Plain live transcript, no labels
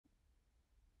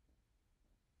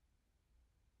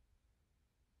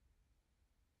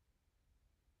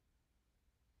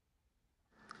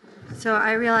So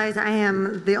I realize I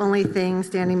am the only thing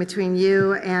standing between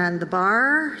you and the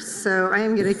bar, so I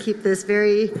am going to keep this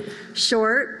very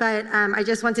short, but I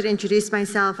just wanted to introduce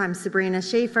myself. I'm Sabrina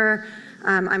Schaeffer.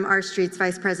 I'm R Street's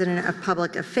Vice President of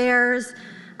Public Affairs.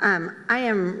 I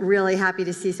am really happy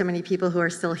to see so many people who are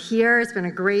still here. It's been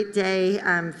a great day.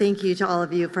 Thank you to all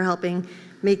of you for helping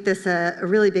make this a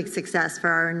really big success for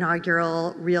our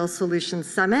inaugural Real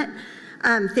Solutions Summit.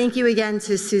 Thank you again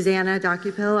to Susanna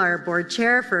Docupil, our board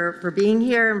chair, for being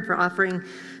here and for offering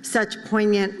such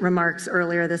poignant remarks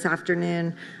earlier this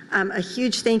afternoon. A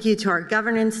huge thank you to our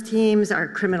governance teams, our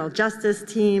criminal justice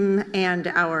team, and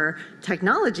our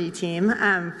technology team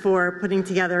for putting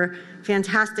together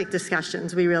fantastic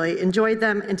discussions. We really enjoyed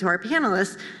them, and to our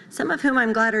panelists, some of whom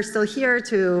I'm glad are still here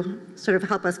to sort of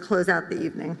help us close out the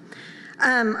evening.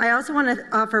 I also want to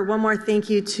offer one more thank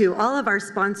you to all of our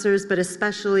sponsors, but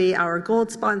especially our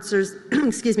gold sponsors,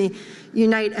 excuse me,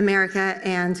 Unite America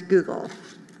and Google.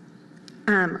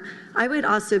 I would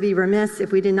also be remiss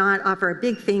if we did not offer a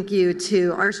big thank you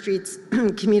to R Street's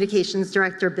Communications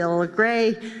Director, Bill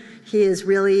Gray. He is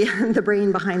really the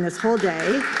brain behind this whole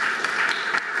day.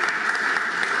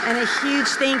 And a huge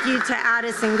thank you to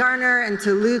Addison Garner and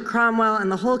to Luke Cromwell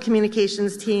and the whole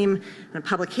communications team and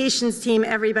publications team,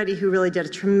 everybody who really did a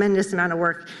tremendous amount of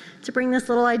work to bring this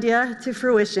little idea to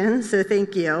fruition, so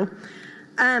thank you.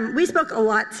 We spoke a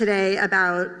lot today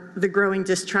about the growing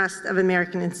distrust of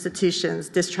American institutions,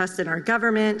 distrust in our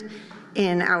government,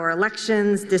 in our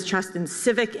elections, distrust in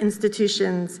civic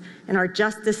institutions, in our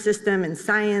justice system, in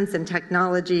science and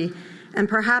technology, and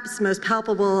perhaps most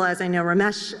palpable, as I know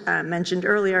Ramesh mentioned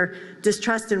earlier,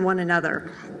 distrust in one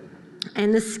another.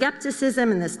 And this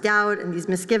skepticism and this doubt and these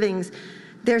misgivings,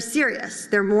 they're serious.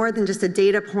 They're more than just a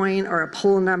data point or a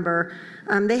poll number.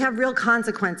 They have real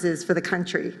consequences for the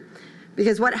country.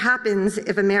 Because what happens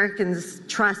if Americans'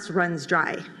 trust runs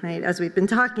dry, right? As we've been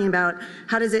talking about,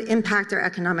 how does it impact our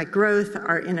economic growth,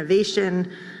 our innovation,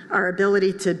 our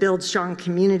ability to build strong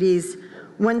communities?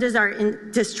 When does our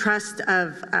distrust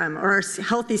of, or our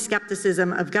healthy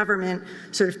skepticism of government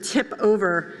sort of tip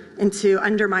over into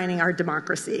undermining our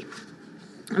democracy?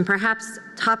 And perhaps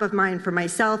top of mind for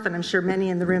myself, and I'm sure many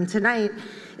in the room tonight,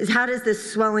 is how does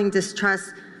this swelling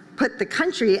distrust put the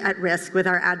country at risk with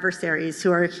our adversaries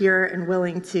who are here and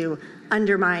willing to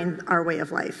undermine our way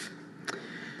of life?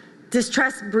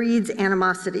 Distrust breeds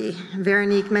animosity.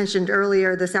 Veronique mentioned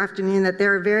earlier this afternoon that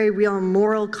there are very real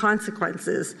moral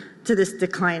consequences to this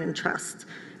decline in trust,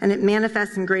 and it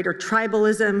manifests in greater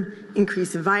tribalism,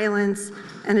 increased violence,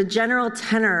 and a general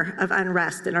tenor of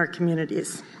unrest in our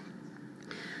communities.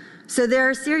 So there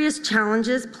are serious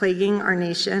challenges plaguing our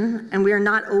nation, and we are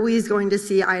not always going to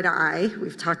see eye to eye.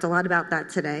 We've talked a lot about that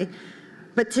today.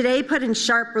 But today put in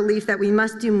sharp relief that we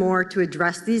must do more to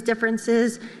address these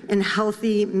differences in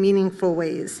healthy, meaningful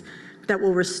ways that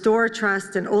will restore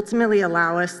trust and ultimately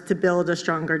allow us to build a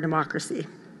stronger democracy.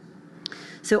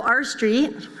 So R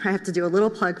Street, I have to do a little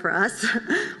plug for us.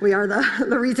 We are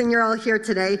the reason you're all here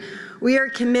today. We are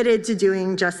committed to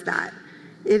doing just that.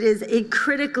 It is a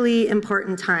critically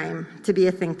important time to be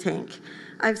a think tank.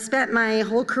 I've spent my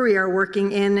whole career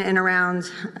working in and around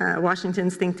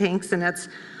Washington's think tanks, and that's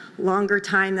longer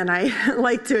time than I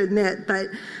like to admit, but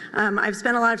I've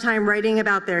spent a lot of time writing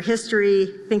about their history,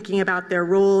 thinking about their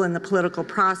role in the political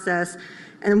process,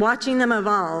 and watching them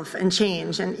evolve and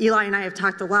change. And Eli and I have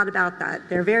talked a lot about that.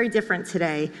 They're very different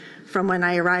today from when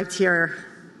I arrived here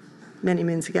many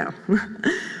moons ago.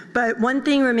 But one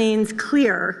thing remains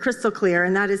clear, crystal clear,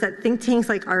 and that is that think tanks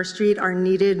like R Street are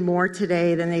needed more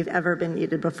today than they've ever been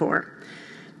needed before.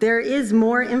 There is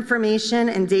more information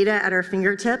and data at our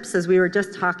fingertips, as we were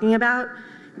just talking about.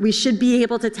 We should be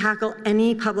able to tackle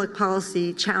any public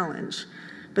policy challenge.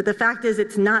 But the fact is,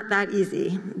 it's not that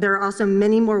easy. There are also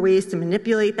many more ways to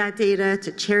manipulate that data,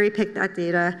 to cherry pick that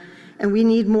data, and we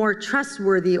need more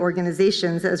trustworthy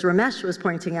organizations, as Ramesh was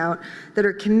pointing out, that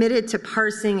are committed to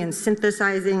parsing and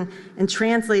synthesizing and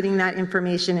translating that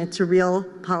information into real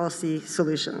policy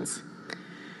solutions.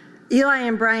 Eli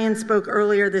and Brian spoke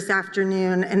earlier this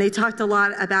afternoon, and they talked a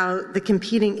lot about the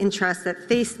competing interests that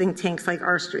face think tanks like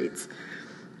R Street's.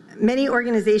 Many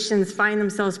organizations find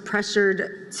themselves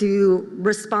pressured to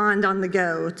respond on the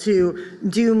go, to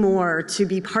do more, to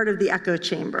be part of the echo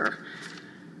chamber.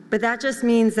 But that just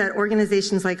means that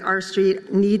organizations like R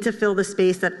Street need to fill the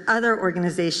space that other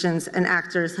organizations and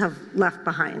actors have left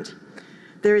behind.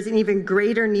 There is an even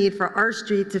greater need for R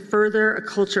Street to further a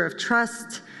culture of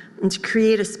trust and to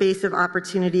create a space of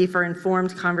opportunity for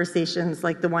informed conversations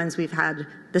like the ones we've had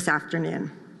this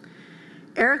afternoon.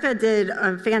 Erica did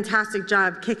a fantastic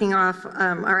job kicking off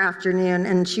our afternoon,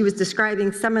 and she was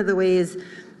describing some of the ways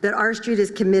that R Street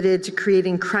is committed to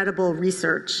creating credible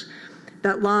research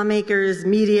that lawmakers,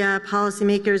 media,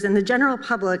 policymakers, and the general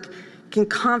public can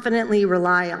confidently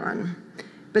rely on.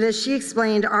 But as she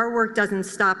explained, our work doesn't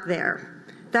stop there.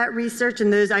 That research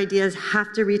and those ideas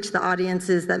have to reach the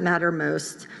audiences that matter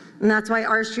most. And that's why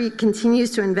R Street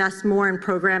continues to invest more in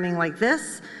programming like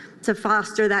this to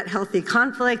foster that healthy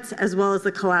conflict as well as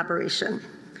the collaboration.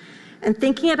 And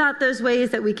thinking about those ways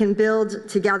that we can build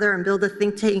together and build a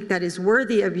think tank that is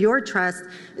worthy of your trust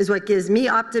is what gives me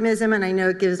optimism, and I know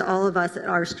it gives all of us at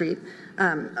R Street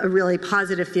a really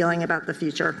positive feeling about the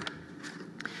future.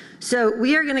 So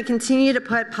we are going to continue to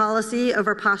put policy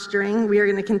over posturing. We are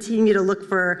going to continue to look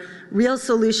for real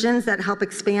solutions that help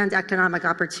expand economic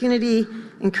opportunity,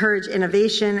 encourage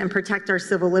innovation, and protect our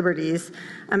civil liberties.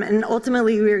 And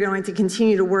ultimately, we are going to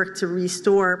continue to work to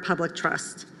restore public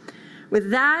trust. With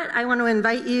that, I want to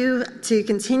invite you to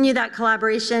continue that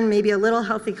collaboration, maybe a little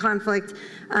healthy conflict,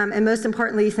 and most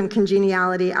importantly, some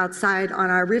congeniality outside on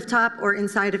our rooftop or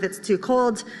inside if it's too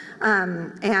cold,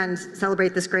 and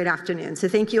celebrate this great afternoon. So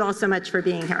thank you all so much for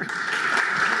being here.